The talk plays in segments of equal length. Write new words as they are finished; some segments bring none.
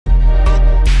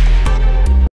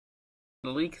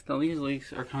These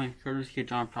leaks are coming courtesy of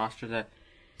John Prosser that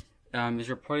is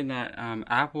reporting that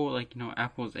Apple,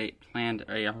 Apple's planned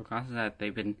AR glasses that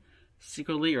they've been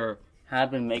secretly or have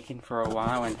been making for a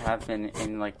while and have been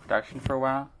in production for a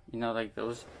while.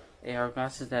 Those AR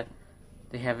glasses that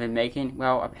they have been making.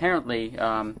 Well, apparently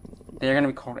they're going to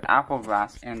be called Apple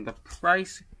Glass, and the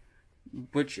price,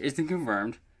 which isn't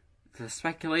confirmed, the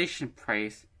speculation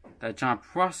price that John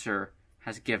Prosser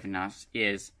has given us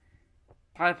is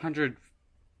 $500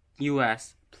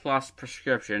 US plus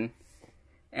prescription,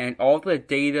 and all the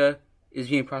data is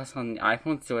being processed on the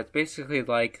iPhone. So it's basically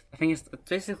it's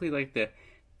basically like the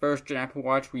first gen Apple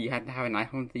Watch where you had to have an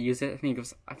iPhone to use it.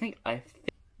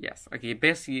 Yes, okay.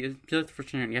 Basically, it's just the first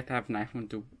gen you have to have an iPhone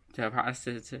to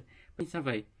process it.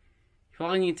 You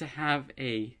probably need to have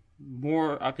a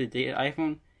more up to date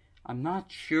iPhone. I'm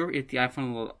not sure if the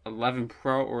iPhone 11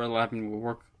 Pro or 11 will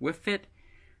work with it.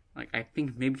 I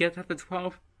think maybe you have to have the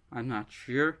 12. I'm not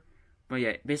sure. But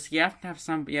yeah, basically you have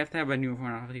to have a new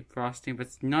phone, obviously frosting, but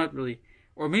it's not really,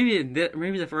 or maybe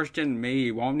the first gen maybe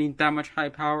won't need that much high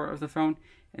power of the phone,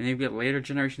 and maybe later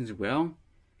generations will,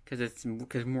 because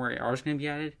more AR is going to be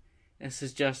added.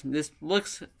 This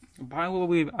looks, by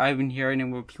what I've been hearing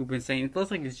and what people have been saying, it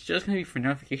looks like it's just going to be for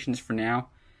notifications for now,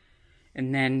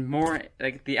 and then more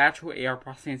the actual AR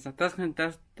processing and stuff. That's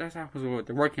what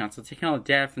they're working on. So taking all the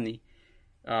data from the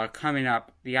coming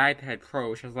up, the iPad Pro,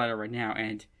 which has light right now,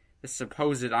 and the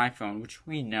supposed iPhone, which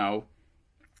we know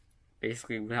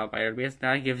basically will help iOS,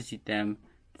 that gives them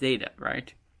data,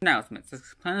 right? Announcements.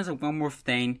 This plan is one more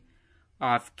thing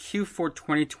of Q4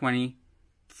 2020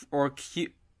 or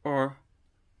Q1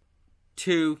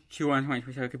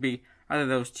 2020. So it could be either of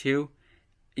those two.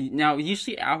 Now,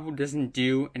 usually Apple doesn't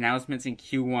do announcements in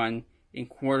Q1, in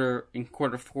quarter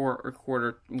 4 or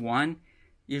quarter 1.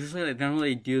 Usually they don't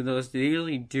really do those. They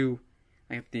usually do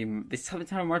the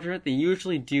September March event. They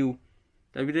usually do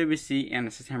WWDC and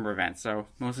the September event. So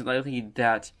most likely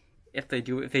that if they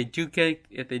could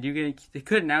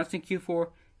announce in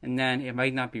Q4, and then it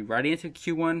might not be ready until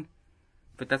Q1,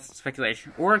 but that's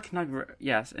speculation. Or it cannot be,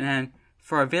 yes. And then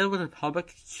for available to the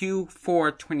public,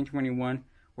 Q4 2021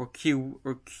 or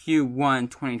Q1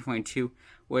 2022,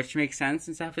 which makes sense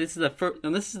and stuff. This is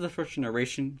the first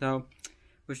generation though,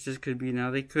 which this could be.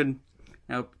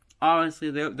 Obviously,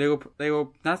 they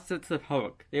will not to the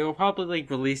public. They will probably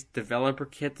release developer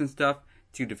kits and stuff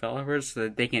to developers so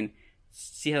that they can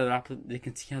see how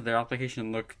their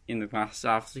application look in the glass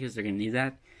office, because they're gonna need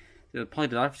that. They'll probably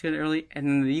develop it early, and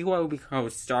then the UI will be called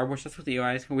Starburst. That's what the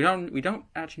UI is. We don't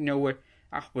actually know what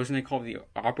Apple is gonna call the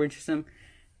operating system.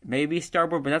 Maybe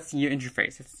Starboard, but that's the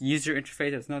interface. It's the user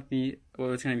interface. That's not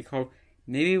what it's gonna be called.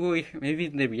 Maybe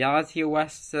the Reality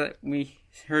OS that we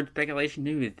heard speculation,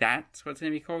 maybe that's what it's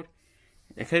going to be called.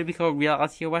 It could be called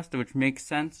Reality OS, which makes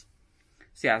sense.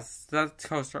 So yes, that's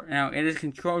how it starts. Now, it is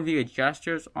controlled via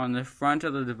gestures on the front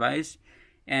of the device,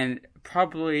 and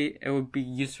probably it would be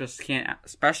used to scan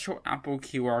special Apple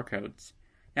QR codes.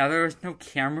 Now, there is no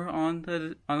camera on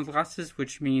the glasses,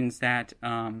 which means that,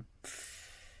 so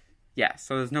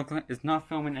it's not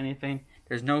filming anything.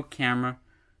 There's no camera.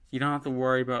 You don't have to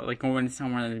worry about going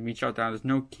somewhere and reach out down. There's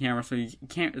no camera, so you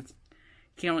can't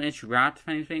really interact with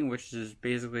anything, which is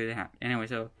basically that. Anyway,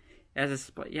 so we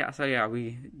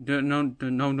don't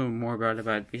know more about it,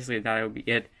 but basically that would be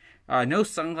it. No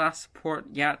sunglass support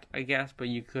yet, I guess, but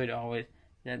you could always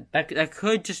that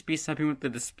could just be something with the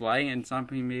display and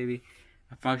something maybe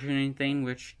a functioning thing,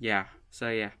 which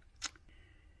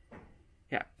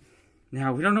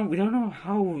Now we don't know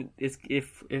how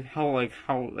how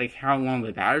long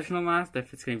the battery's gonna last.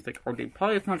 If it's gonna be all day,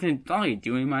 probably it's not really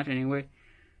doing much anyway.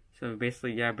 So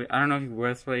basically, but I don't know if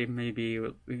worthwhile maybe it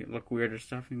would look weird or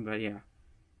something, but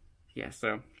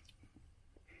so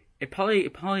it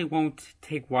probably won't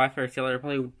take Wi-Fi or cellular. It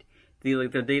probably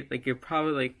the data you're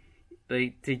probably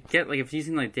to get if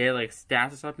using data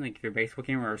stats or something, if your baseball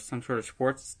game or some sort of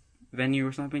sports venue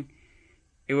or something,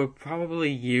 it would probably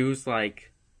use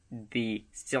the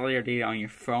cellular data on your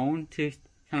phone to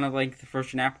kind of the first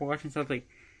gen Apple Watch and stuff,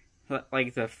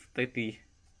 the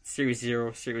Series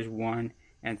 0, Series 1,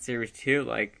 and Series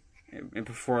 2,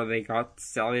 before they got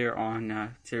cellular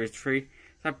on Series 3.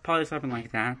 So probably something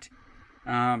like that.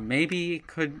 Maybe it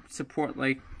could support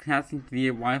connecting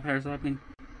via Wi-Fi or something.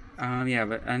 But I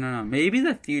don't know. Maybe in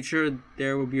the future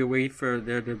there will be a way for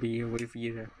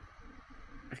you to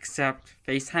accept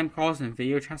FaceTime calls and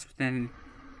video chats, but then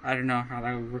I don't know how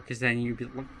that would work, because then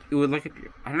it would look at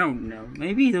your, I don't know,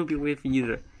 maybe there would be a way for you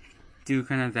to do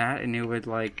kind of that, and it would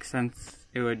since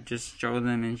it would just show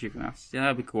them in GPS. Yeah,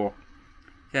 that'd be cool.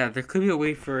 Yeah, there could be a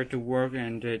way for it to work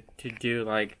and to do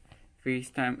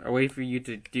FaceTime, a way for you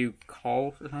to do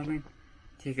calls or something.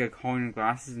 Take a call in your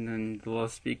glasses and then the little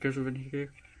speakers over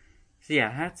here. So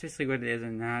yeah, that's basically what it is,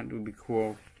 and that would be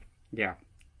cool. Yeah.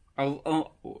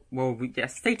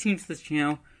 Stay tuned to this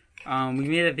channel. We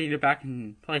made a video back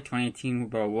in probably 2018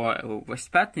 about what we're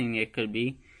expecting it could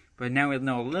be, but now we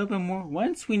know a little bit more.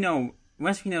 Once we know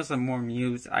some more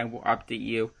news, I will update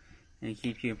you and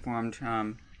keep you informed.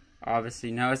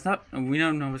 Obviously, now we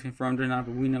don't know if it's confirmed or not,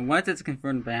 but we know once it's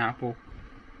confirmed by Apple,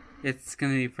 it's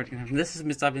gonna be pretty confirmed. This has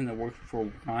been stuff in the works for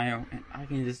a while, and I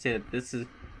can just say that this is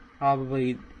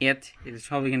probably it. It's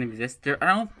probably gonna be this. I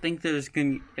don't think there's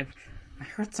gonna be. I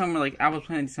heard somewhere like Apple's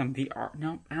planning to do some VR.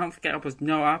 No, I don't think Apple's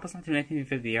not doing anything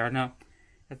for VR. No,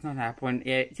 that's not Apple. And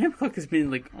Tim Cook has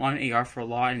been like on AR for a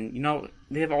lot, and you know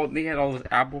they had all those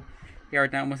Apple AR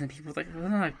demos, and people were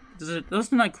like,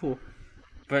 those are not cool.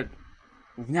 But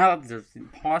now that there's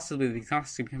possibly the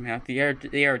Exoskeleton coming out,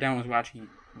 the AR demos will actually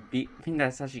be. I think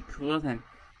that's actually cooler than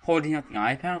holding out the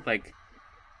iPad. Like,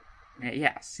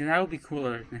 yeah, see, that would be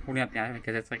cooler than holding out the iPad,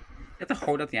 because it's like you have to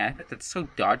hold out the iPad. That's so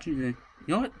dodgy. And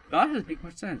you know what? That doesn't make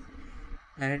much sense.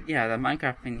 Yeah, the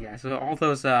Minecraft thing, yeah. So all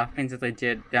those things that they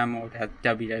did demoed at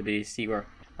WWDC were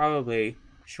probably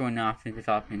showing off and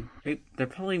developing. They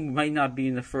probably might not be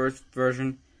in the first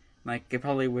version. Like, they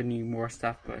probably would need more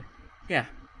stuff, but yeah,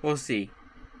 we'll see.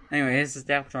 Anyway, this is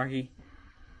Dapper Sharky,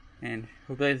 and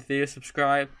hope you like the video.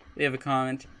 Subscribe, leave a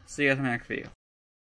comment. See you guys in the next video.